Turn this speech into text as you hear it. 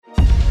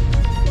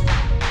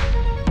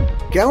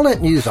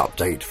Galnet News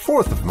Update,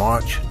 4th of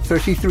March,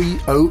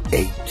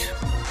 3308.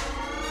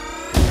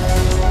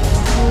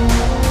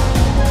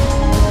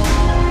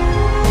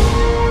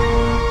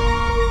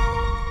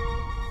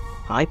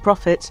 High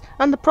profits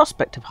and the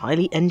prospect of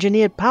highly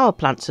engineered power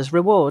plants as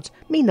rewards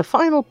mean the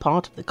final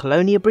part of the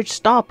Colonia Bridge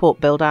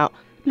starport build-out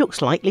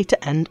looks likely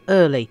to end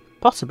early,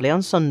 possibly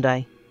on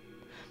Sunday.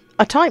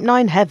 A Type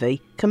 9 Heavy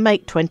can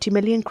make 20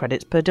 million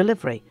credits per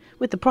delivery,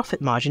 with the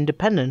profit margin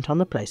dependent on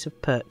the place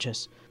of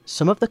purchase.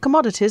 Some of the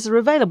commodities are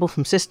available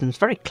from systems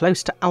very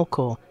close to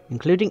Alcor,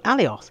 including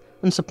Alioth,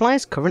 and supply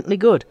is currently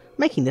good,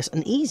 making this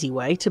an easy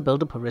way to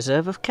build up a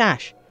reserve of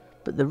cash.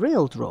 But the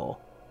real draw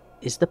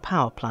is the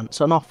power plants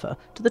on offer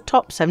to the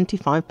top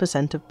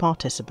 75% of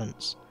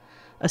participants.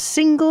 A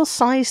single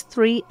size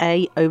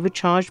 3A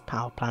overcharged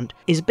power plant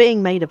is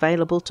being made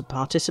available to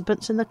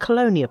participants in the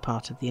Colonia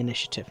part of the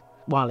initiative,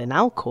 while in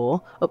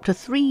Alcor up to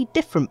 3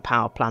 different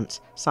power plants,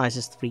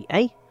 sizes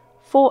 3A,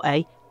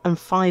 4A and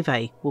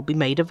 5A, will be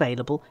made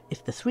available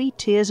if the 3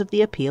 tiers of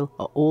the appeal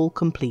are all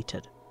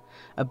completed.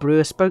 A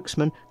brewer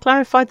spokesman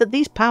clarified that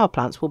these power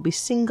plants will be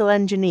single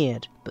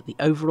engineered, but the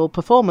overall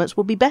performance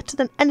will be better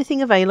than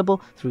anything available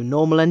through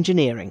normal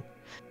engineering.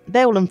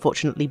 There will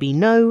unfortunately be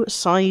no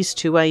size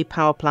 2A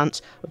power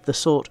plants of the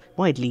sort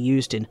widely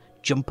used in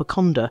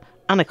Jumperconda,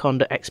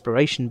 Anaconda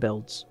exploration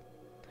builds.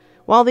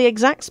 While the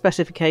exact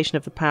specification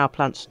of the power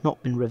plants has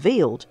not been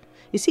revealed,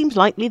 it seems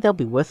likely they'll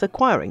be worth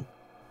acquiring.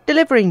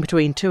 Delivering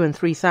between 2,000 and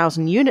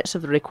 3,000 units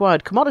of the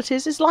required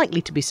commodities is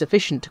likely to be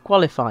sufficient to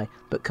qualify,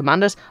 but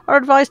commanders are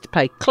advised to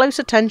pay close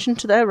attention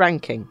to their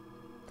ranking.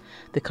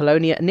 The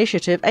Colonia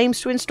initiative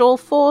aims to install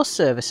 4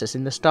 services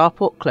in the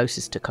starport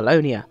closest to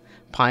Colonia: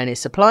 Pioneer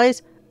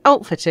Supplies,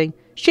 Outfitting,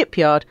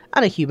 Shipyard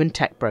and a Human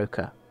Tech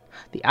Broker.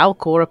 The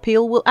Alcor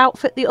appeal will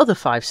outfit the other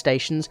 5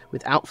 stations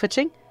with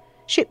Outfitting,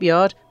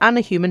 Shipyard and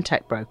a Human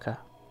Tech Broker.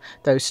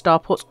 Those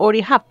starports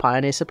already have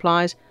Pioneer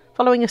Supplies,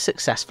 following a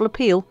successful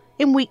appeal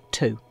in week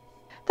 2.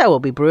 There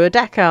will be brewer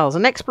decals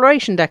and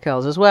exploration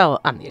decals as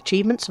well, and the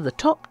achievements of the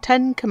top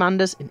 10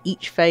 commanders in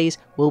each phase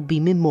will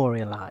be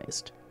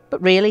memorialised.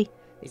 But really,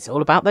 it's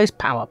all about those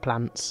power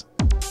plants.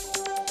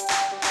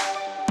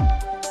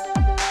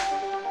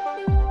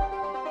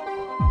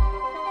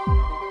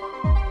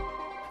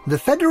 The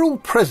federal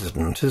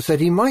president has said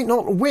he might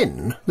not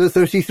win the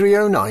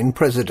 3309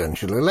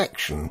 presidential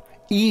election,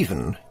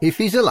 even if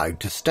he's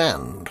allowed to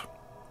stand.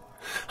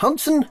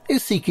 Hudson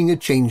is seeking a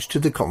change to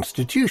the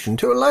Constitution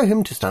to allow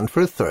him to stand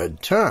for a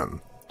 3rd term.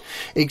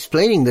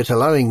 Explaining that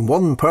allowing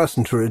one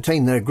person to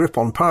retain their grip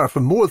on power for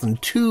more than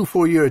 2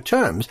 4-year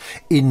terms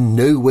in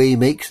no way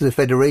makes the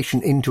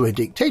Federation into a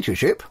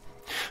dictatorship,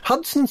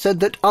 Hudson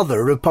said that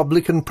other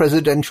Republican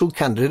presidential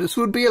candidates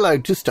would be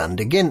allowed to stand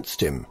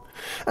against him,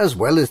 as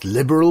well as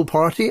Liberal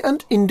Party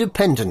and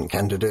independent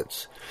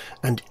candidates,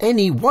 and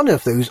any one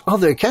of those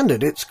other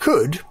candidates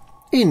could,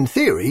 in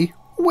theory,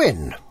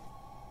 win.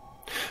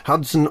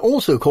 Hudson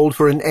also called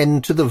for an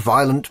end to the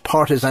violent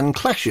partisan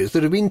clashes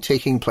that have been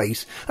taking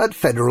place at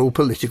federal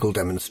political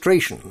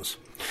demonstrations.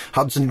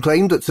 Hudson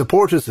claimed that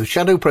supporters of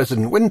Shadow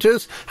President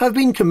Winters have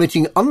been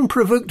committing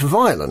unprovoked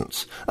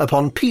violence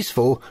upon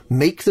peaceful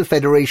Make the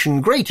Federation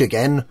Great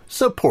Again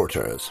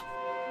supporters.